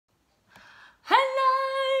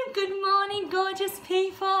gorgeous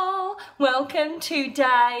people. Welcome to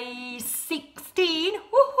day 16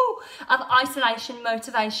 of Isolation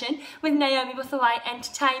Motivation with Naomi Buthaway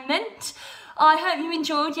Entertainment. I hope you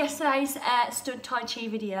enjoyed yesterday's stud tai chi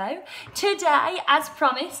video. Today, as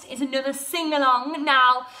promised, is another sing-along.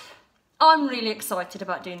 Now, I'm really excited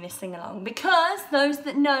about doing this sing-along because those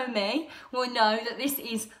that know me will know that this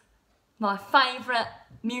is my favourite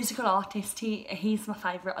musical artist. He's my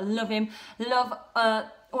favourite. I love him. Love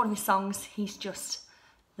all of his songs. He's just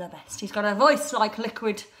the best. He's got a voice like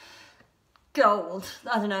liquid gold.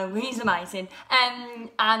 I don't know. He's amazing.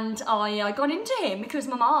 And I got into him because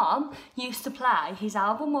my mum used to play his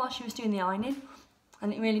album while she was doing the ironing,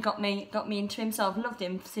 and it really got me into him. So I've loved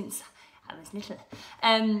him since I was little.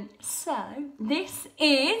 So this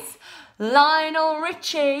is Lionel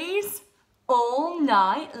Richie's All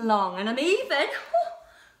Night Long, and I'm even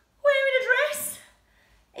wearing a dress.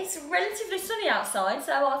 It's relatively sunny outside,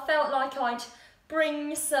 so I felt like I'd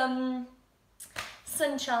bring some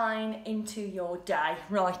sunshine into your day.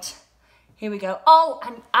 Right, here we go. Oh,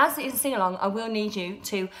 and as it is a sing-along, I will need you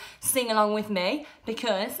to sing along with me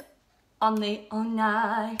because on the all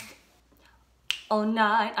night,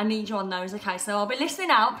 I need you on those, okay? So I'll be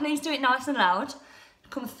listening out. Please do it nice and loud.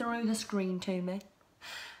 Come through the screen to me.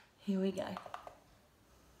 Here we go.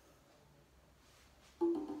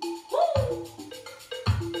 Woo!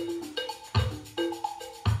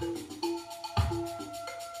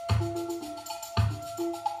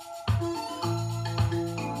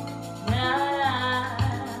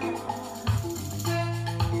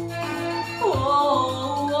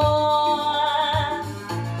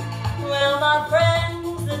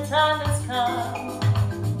 Time has come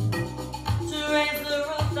to raise the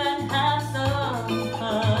roof and have some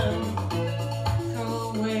fun. Throw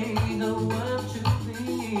away the work to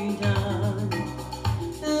be done.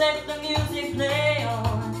 Let the music play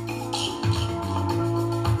on.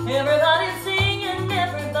 Everybody sing and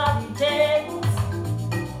everybody dance.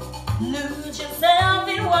 Lose yourself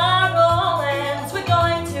in wild romance. We're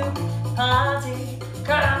going to party,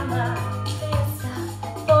 caramba, fiesta,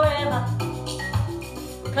 forever.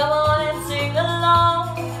 Come on and sing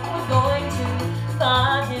along, we're going to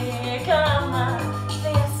party, come on,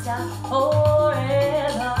 fiesta,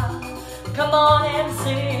 forever. Come on and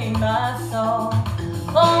sing my song,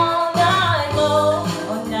 all night long,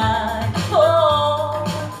 all night, oh,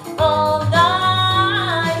 all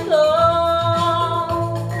night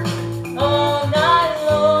long, all night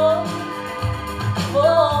long,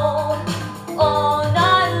 oh, all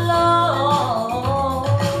night long.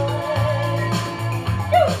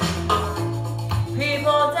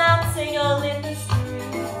 People dancing all in the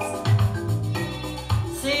streets,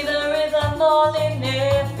 see the rhythm all in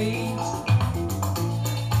their feet.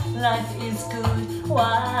 Life is good,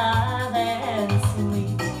 wild and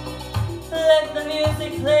sweet. Let the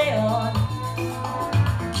music play on.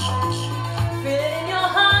 Feel it in your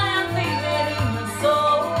heart and feel it in your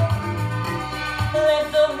soul. Let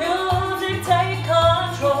the music take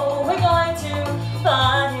control. We're going to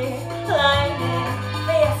party, lightning,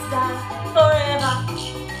 fiesta, forever.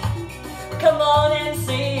 Come on and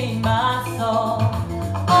sing my song,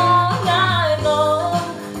 all night long,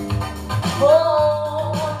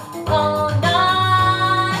 oh, all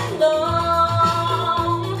night long.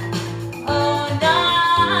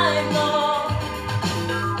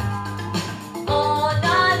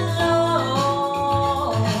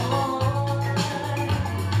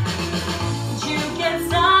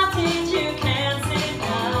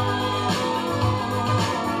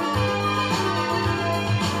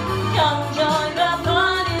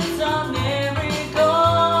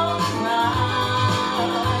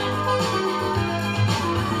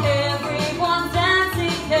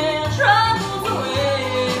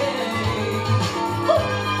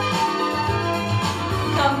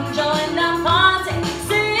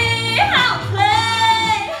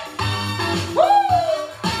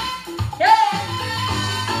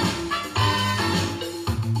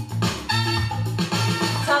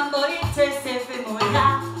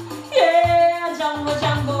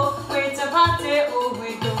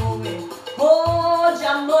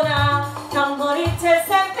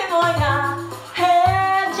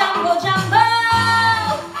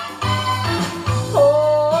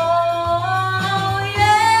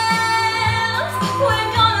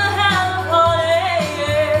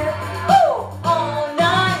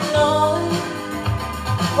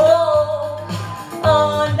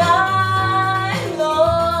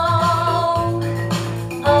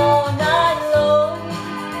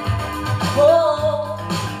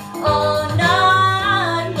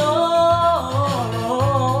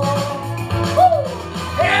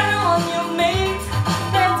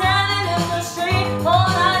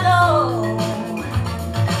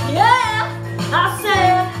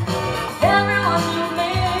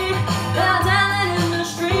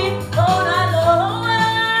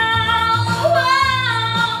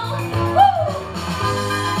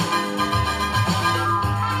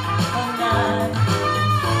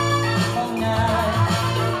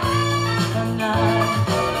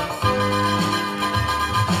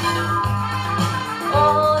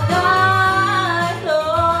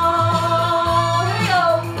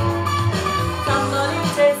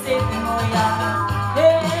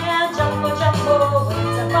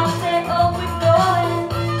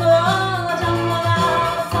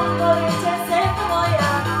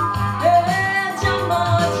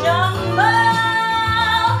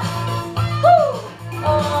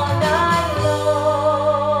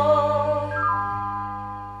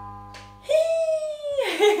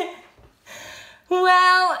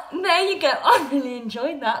 there you go. I really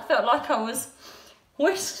enjoyed that. Felt like I was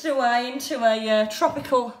whisked away into a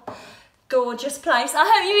tropical, gorgeous place. I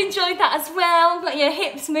hope you enjoyed that as well. Got your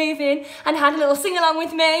hips moving and had a little sing along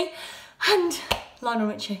with me. And Lionel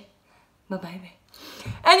Richie, my baby.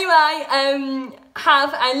 Anyway,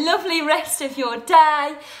 have a lovely rest of your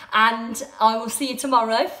day, and I will see you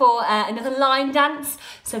tomorrow for another line dance.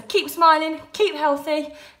 So keep smiling, keep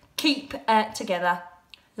healthy, keep together.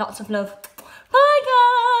 Lots of love. Bye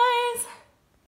guys.